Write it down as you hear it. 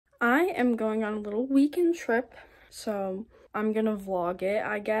I am going on a little weekend trip, so I'm gonna vlog it,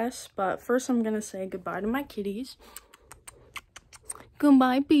 I guess. But first I'm gonna say goodbye to my kitties.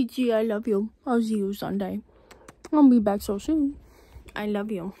 Goodbye, Peachy. I love you. I'll see you Sunday. I'll be back so soon. I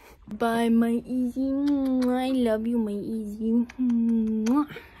love you. Bye, my Easy. I love you, my Easy.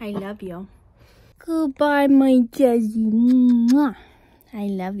 I love you. Goodbye, my Jazzy. I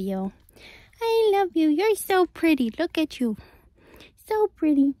love you. I love you. You're so pretty. Look at you. So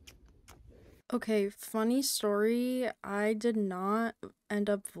pretty. Okay, funny story. I did not end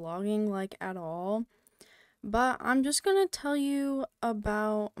up vlogging like at all. But I'm just gonna tell you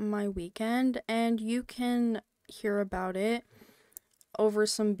about my weekend and you can hear about it over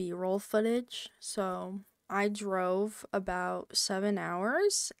some B-roll footage. So I drove about 7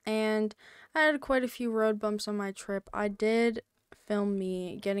 hours and I had quite a few road bumps on my trip. I did film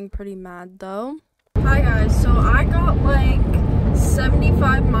me getting pretty mad though. Hi guys, so I got like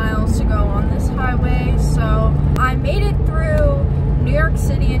 75 miles to go on this highway. So I made it through New York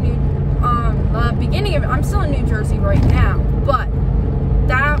City and the beginning of it. I'm still in New Jersey right now, but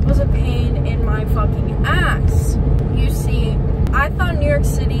that was a pain in my fucking ass. You see, I thought New York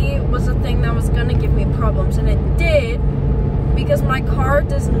City was a thing that was gonna give me problems, and it did, because my car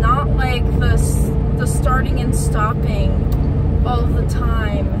does not like the starting and stopping all the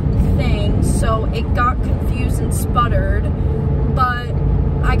time thing, so it got confused and sputtered. But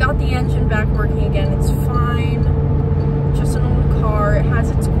I got the engine back working again. It's fine. Just an old car. It has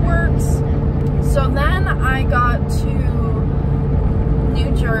its quirks. So then I got to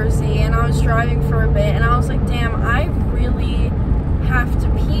New Jersey and I was driving for a bit and I was like, damn, I really have to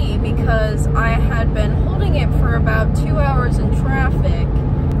pee, because I had been holding it for about 2 hours in traffic.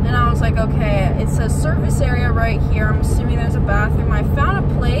 And I was like, okay, it says service area right here. I'm assuming there's a bathroom. I found a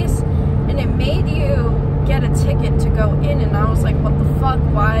place and it made you get a ticket to go in, and I was like, what the fuck?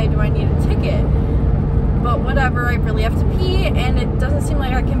 Why do I need a ticket? But whatever, I really have to pee and it doesn't seem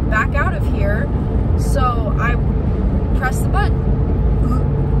like I can back out of here. So I pressed the button.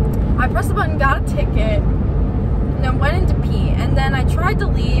 I pressed the button, got a ticket, and then went into pee. And then I tried to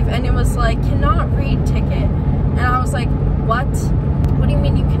leave and it was like, cannot read ticket. And I was like, what? What do you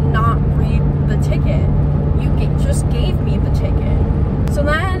mean you cannot read the ticket? You just gave me the ticket. So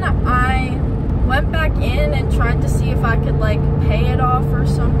then I went back in and tried to see if I could like pay it off or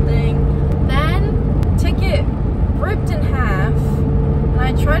something. Then ticket ripped in half and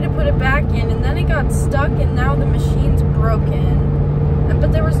I tried to put it back in, and then it got stuck and now the machine's broken.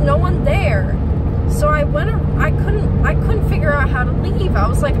 But there was no one there. So I couldn't figure out how to leave. I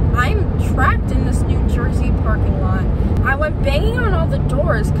was like, I'm trapped in this New Jersey parking lot. I went banging on all the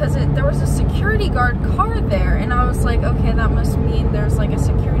doors because there was a security guard car there, and I was like, okay, that must mean there's like a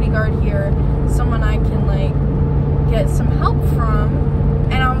security guard here, someone I can like get some help from.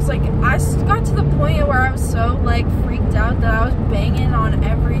 And I was like, I got to the point where I was so like freaked out that I was banging on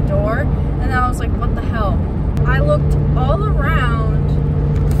every door, and then I was like, what the hell? I looked all around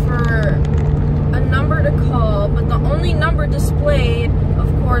for a number to call, but the only number displayed, of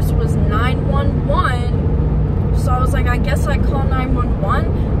course, was 911. So I was like, I guess I call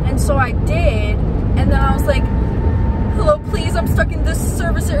 911, and so I did. And then I was like, hello, please, I'm stuck in this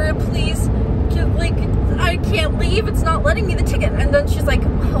service area, please. I can't leave, it's not letting me the ticket. And then she's like,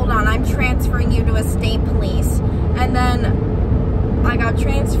 hold on, I'm transferring you to a state police. And then I got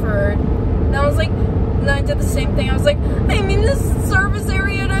transferred. And I was like, and then I did the same thing. I was like, I'm in this service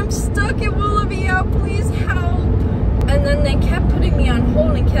area and I'm stuck. It won't let me out. Please help. And then they kept putting me on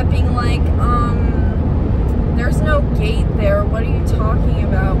hold and kept being like, there's no gate there. What are you talking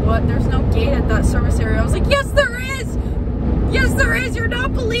about? What? There's no gate at that service area. I was like, yes, there is. Yes, there is. You're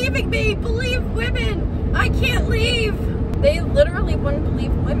not believing me. Believe women. I can't leave. They literally wouldn't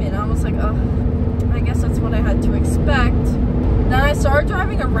believe women. I was like, oh, I guess that's what I had to expect. Then I started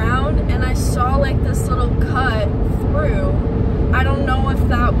driving around and I saw like this little cut through. I don't know if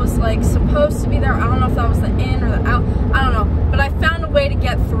that was like supposed to be there. I don't know if that was the in or the out. I don't know. But I found a way to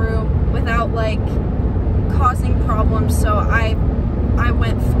get through without like causing problems. So I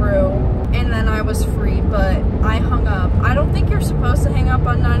went through and then I was free, but I hung up. I don't think you're supposed to hang up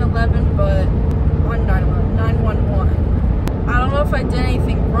on 911, but on 911. I don't know if I did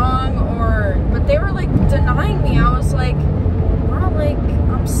anything wrong but they were like denying me. I was like, like,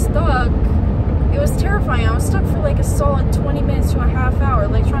 I'm stuck. It was terrifying. I was stuck for like a solid 20 minutes to a half hour,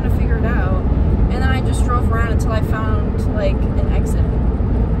 like trying to figure it out. And then I just drove around until I found like an exit.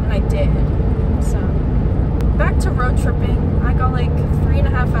 And I did. So, back to road tripping. I got like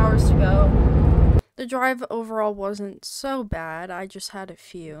 3.5 hours to go. The drive overall wasn't so bad. I just had a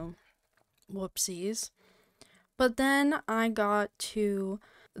few whoopsies. But then I got to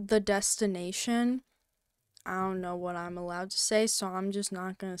the destination. I don't know what I'm allowed to say, so I'm just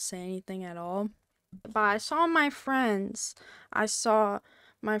not gonna say anything at all. But I saw my friends. I saw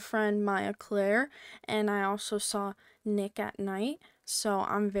my friend Maya Claire, and I also saw Nick at night. So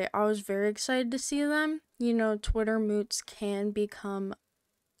I was very excited to see them. You know, Twitter moots can become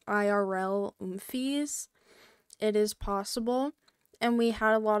IRL oomfies. It is possible. And we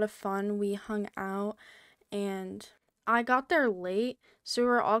had a lot of fun. We hung out, and I got there late, so we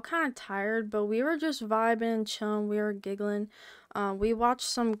were all kind of tired, but we were just vibing and chilling. We were giggling. We watched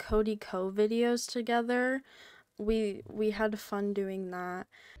some Cody Ko videos together. We had fun doing that.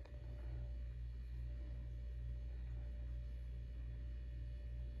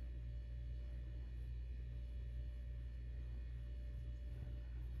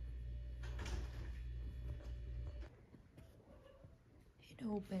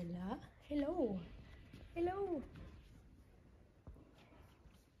 Hello, Bella. Hello. Hello.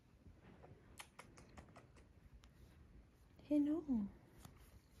 Hello.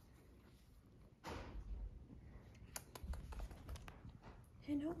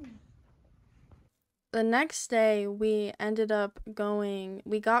 Hello. The next day, we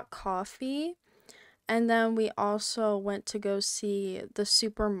got coffee, and then we also went to go see the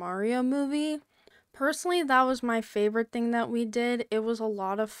Super Mario movie. Personally, that was my favorite thing that we did. It was a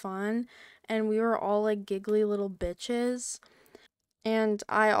lot of fun, and we were all like giggly little bitches. And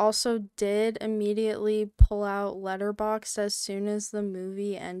I also did immediately pull out Letterboxd as soon as the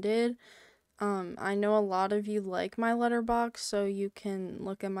movie ended. I know a lot of you like my Letterboxd, so you can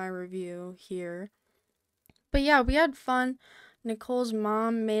look at my review here. But yeah, we had fun. Nicole's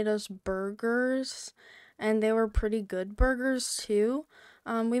mom made us burgers, and they were pretty good burgers too.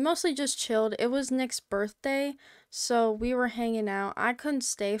 We mostly just chilled. It was Nick's birthday, so we were hanging out. I couldn't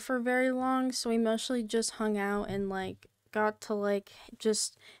stay for very long, so we mostly just hung out and like got to like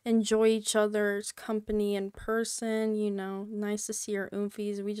just enjoy each other's company in person, you know, nice to see our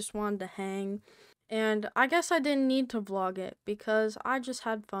oomfies. We just wanted to hang. And I guess I didn't need to vlog it because I just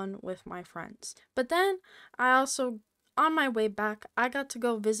had fun with my friends. But then I also, on my way back, I got to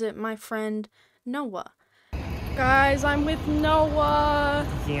go visit my friend Noah. Guys, I'm with Noah.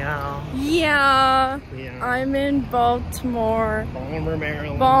 Yeah. I'm in Baltimore. Balmer,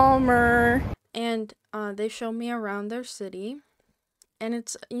 Maryland. Balmer. And they showed me around their city. And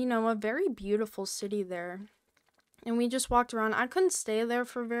it's, you know, a very beautiful city there. And we just walked around. I couldn't stay there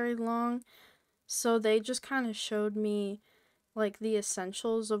for very long. So they just kind of showed me like the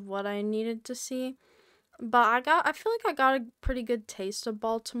essentials of what I needed to see. But I feel like I got a pretty good taste of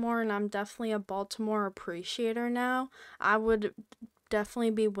Baltimore, and I'm definitely a Baltimore appreciator now. I would definitely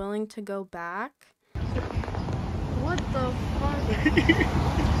be willing to go back. What the fuck?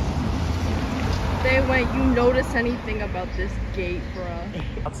 They went, you notice anything about this gate,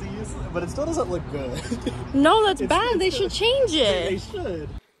 bruh? But it still doesn't look good. No, that's bad. They should change it. They should.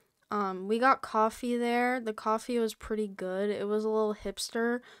 We got coffee there. The coffee was pretty good. It was a little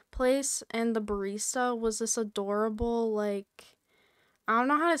hipster place, and the barista was this adorable, like, I don't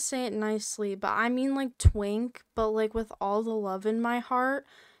know how to say it nicely, but I mean like twink, but like with all the love in my heart.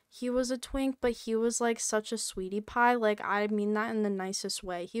 He was a twink, but he was like such a sweetie pie. Like, I mean that in the nicest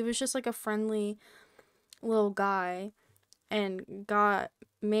way. He was just like a friendly little guy, and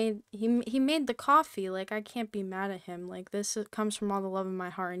he made the coffee. Like, I can't be mad at him. Like, this comes from all the love in my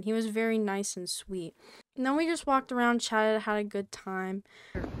heart, and he was very nice and sweet. And then we just walked around, chatted, had a good time.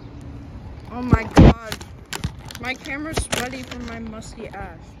 Oh my god, my camera's sweaty from my musty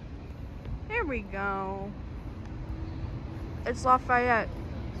ass. Here we go. It's Lafayette.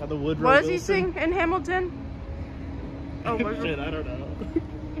 The Woodrow What does he Wilson. sing in Hamilton? Oh, Shit, I don't know.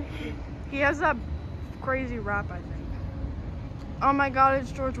 He has that crazy rap, I think. Oh my god,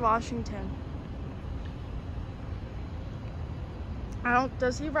 it's George Washington.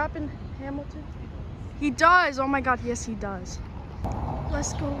 Does he rap in Hamilton? He does! Oh my god, yes he does.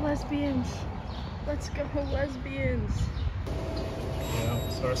 Let's go lesbians. Let's go lesbians. Yeah,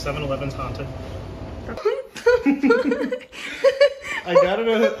 so our 7-Eleven's haunted. I got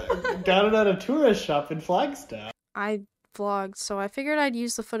it at a tourist shop in Flagstaff. I vlogged, so I figured I'd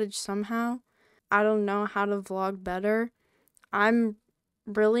use the footage somehow. I don't know how to vlog better. I'm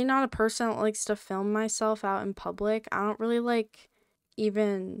really not a person that likes to film myself out in public. I don't really like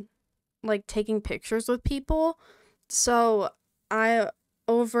even like taking pictures with people. So I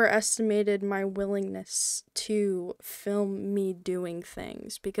overestimated my willingness to film me doing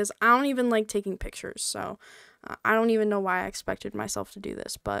things because I don't even like taking pictures. So I don't even know why I expected myself to do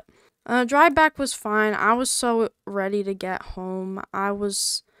this, but drive back was fine. I was so ready to get home.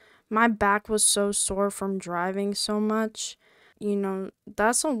 My back was so sore from driving so much. you know,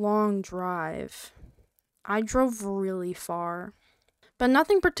 that's a long drive. I drove really far. But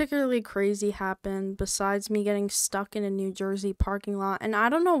nothing particularly crazy happened besides me getting stuck in a New Jersey parking lot. And I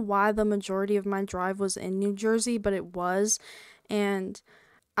don't know why the majority of my drive was in New Jersey, but it was. And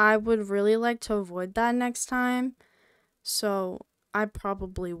I would really like to avoid that next time. So I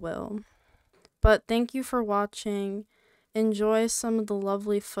probably will. But thank you for watching. Enjoy some of the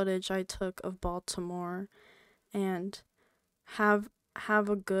lovely footage I took of Baltimore. And have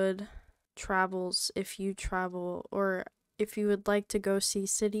a good travels if you travel, or if you would like to go see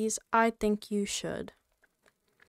cities. I think you should.